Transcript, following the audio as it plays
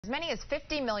As many as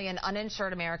 50 million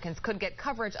uninsured Americans could get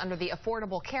coverage under the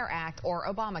Affordable Care Act, or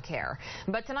ObamaCare.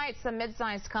 But tonight, some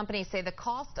mid-sized companies say the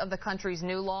cost of the country's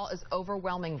new law is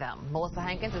overwhelming them. Melissa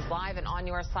Hankins is live and on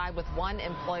your side with one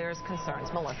employer's concerns.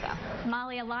 Melissa.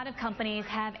 Molly, a lot of companies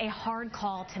have a hard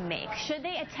call to make. Should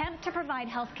they attempt to provide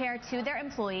health care to their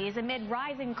employees amid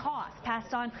rising costs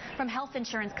passed on from health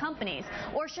insurance companies?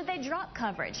 Or should they drop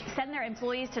coverage, send their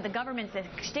employees to the government's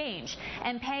exchange,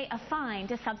 and pay a fine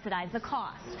to subsidize the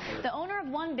cost? The owner of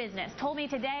one business told me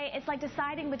today it's like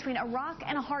deciding between a rock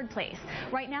and a hard place.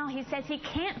 Right now, he says he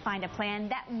can't find a plan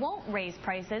that won't raise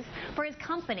prices for his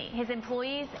company, his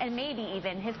employees, and maybe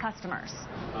even his customers.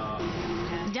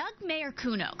 Doug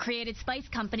Mayorkuno created spice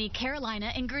company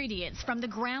Carolina Ingredients from the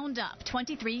ground up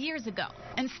 23 years ago.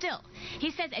 And still,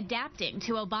 he says adapting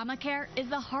to Obamacare is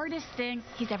the hardest thing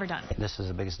he's ever done. This is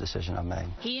the biggest decision I've made.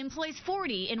 He employs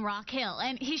 40 in Rock Hill,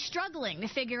 and he's struggling to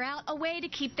figure out a way to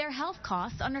keep their health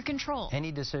costs under control.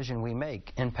 Any decision we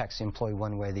make impacts the employee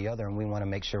one way or the other, and we want to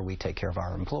make sure we take care of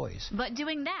our employees. But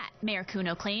doing that,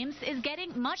 Mayorkuno claims, is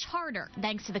getting much harder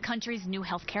thanks to the country's new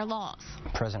health care laws.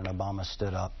 President Obama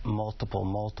stood up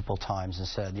multiple times and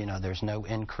said, you know, there's no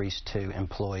increase to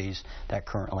employees that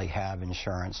currently have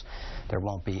insurance. There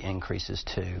won't be increases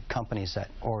to companies that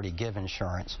already give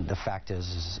insurance. The fact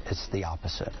is it's the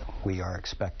opposite. We are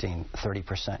expecting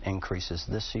 30% increases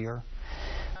this year.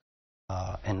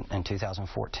 In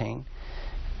 2014,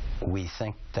 we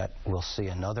think that we'll see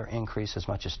another increase as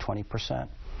much as 20%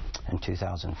 in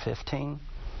 2015.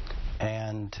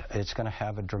 And it's going to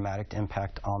have a dramatic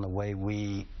impact on the way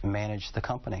we manage the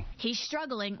company. He's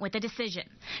struggling with a decision.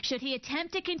 Should he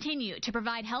attempt to continue to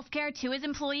provide health care to his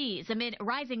employees amid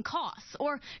rising costs,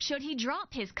 or should he drop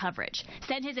his coverage,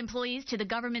 send his employees to the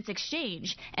government's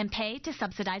exchange, and pay to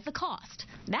subsidize the cost?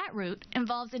 That route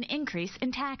involves an increase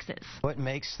in taxes. It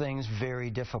makes things very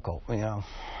difficult. You know,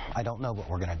 I don't know what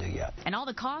we're going to do yet. And all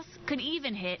the costs could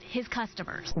even hit his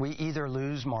customers. We either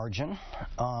lose margin,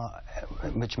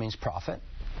 which means profit,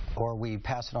 or we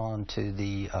pass it on to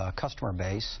the customer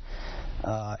base,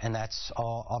 and that's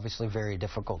all obviously very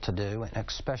difficult to do, and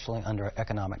especially under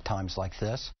economic times like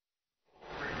this.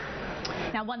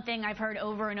 Now, one thing I've heard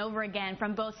over and over again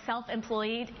from both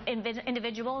self-employed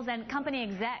individuals and company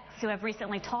execs who have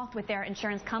recently talked with their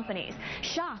insurance companies,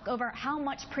 shock over how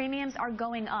much premiums are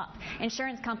going up.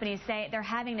 Insurance companies say they're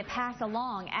having to pass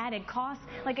along added costs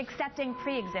like accepting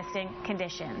pre-existing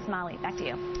conditions. Molly, back to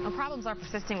you. Well, problems are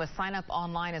persisting with sign-up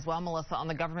online as well, Melissa, on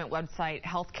the government website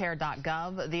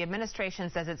healthcare.gov. The administration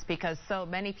says it's because so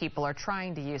many people are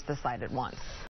trying to use the site at once.